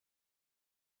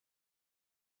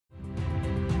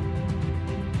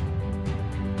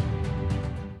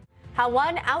How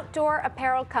one outdoor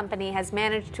apparel company has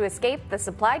managed to escape the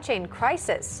supply chain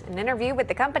crisis. An interview with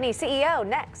the company CEO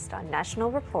next on National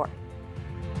Report.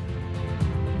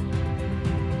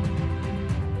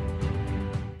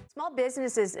 Small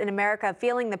businesses in America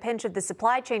feeling the pinch of the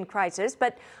supply chain crisis,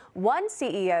 but one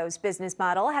CEO's business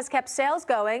model has kept sales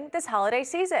going this holiday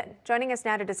season. Joining us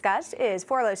now to discuss is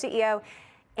Forloh CEO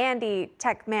Andy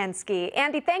Techmanski.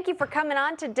 Andy, thank you for coming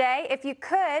on today. If you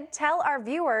could, tell our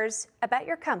viewers about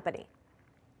your company.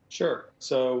 Sure.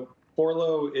 So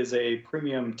Forloh is a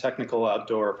premium technical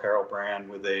outdoor apparel brand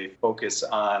with a focus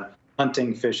on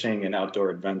hunting, fishing, and outdoor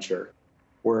adventure.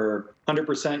 We're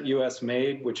 100% U.S.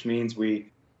 made, which means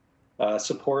we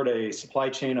support a supply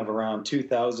chain of around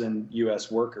 2,000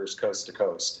 U.S. workers coast to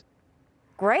coast.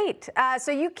 Great.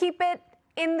 So you keep it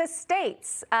in the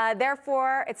States.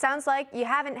 Therefore, it sounds like you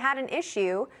haven't had an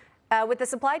issue with the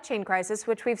supply chain crisis,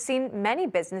 which we've seen many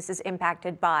businesses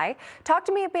impacted by. Talk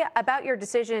to me a bit about your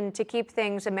decision to keep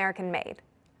things American made.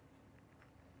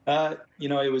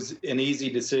 It was an easy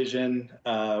decision.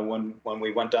 When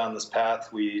we went down this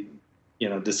path, we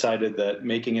decided that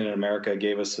making it in America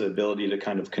gave us the ability to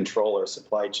kind of control our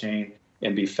supply chain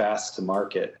and be fast to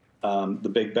market.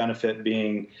 The big benefit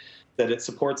being that it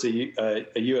supports a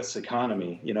U.S.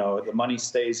 economy. The money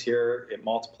stays here, it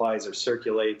multiplies or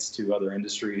circulates to other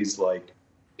industries like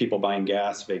people buying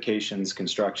gas, vacations,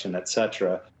 construction,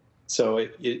 etc. So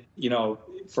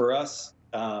for us,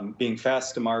 being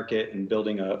fast to market and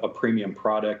building a premium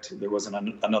product, there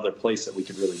wasn't another place that we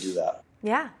could really do that.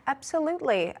 Yeah,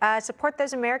 absolutely. Support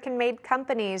those American-made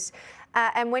companies.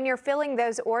 And when you're filling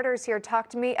those orders here, talk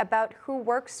to me about who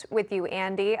works with you,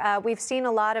 Andy. We've seen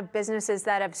a lot of businesses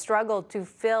that have struggled to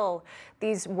fill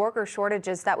these worker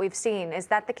shortages that we've seen. Is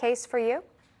that the case for you?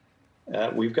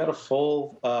 We've got a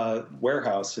full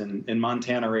warehouse in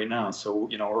Montana right now. So,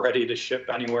 we're ready to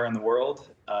ship anywhere in the world.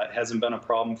 It hasn't been a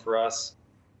problem for us.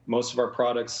 Most of our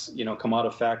products, come out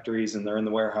of factories and they're in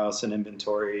the warehouse and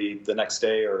inventory the next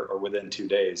day or within 2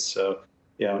 days. So,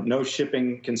 no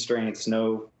shipping constraints,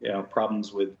 no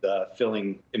problems with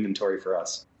filling inventory for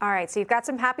us. All right, so you've got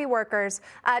some happy workers.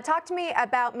 Talk to me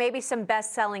about maybe some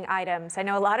best-selling items. I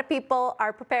know a lot of people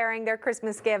are preparing their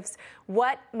Christmas gifts.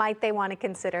 What might they want to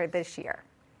consider this year?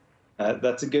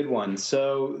 That's a good one.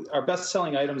 So our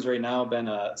best-selling items right now have been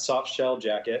a soft shell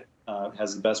jacket.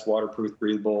 Has the best waterproof,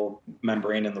 breathable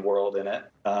membrane in the world in it.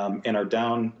 And our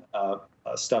down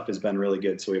stuff has been really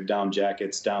good. So we have down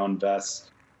jackets, down vests,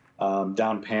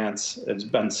 down pants. It's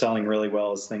been selling really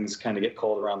well as things kind of get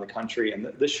cold around the country. And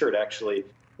this shirt actually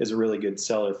is a really good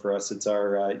seller for us. It's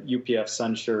our UPF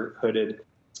sun shirt, hooded.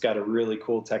 It's got a really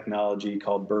cool technology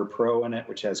called Burr Pro in it,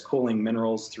 which has cooling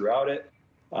minerals throughout it.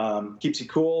 Keeps you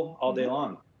cool all day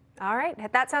long. All right,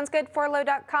 that sounds good.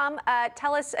 Forloh.com.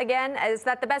 Tell us again, is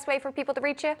that the best way for people to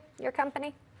reach you, your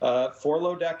company?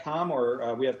 Forloh.com,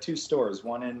 or we have 2 stores,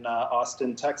 one in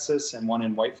Austin, Texas, and one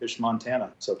in Whitefish,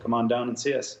 Montana. So come on down and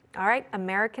see us. All right,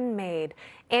 American made.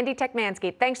 Andy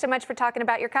Techmanski, thanks so much for talking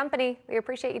about your company. We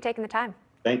appreciate you taking the time.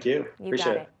 Thank you. You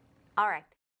got it. All right.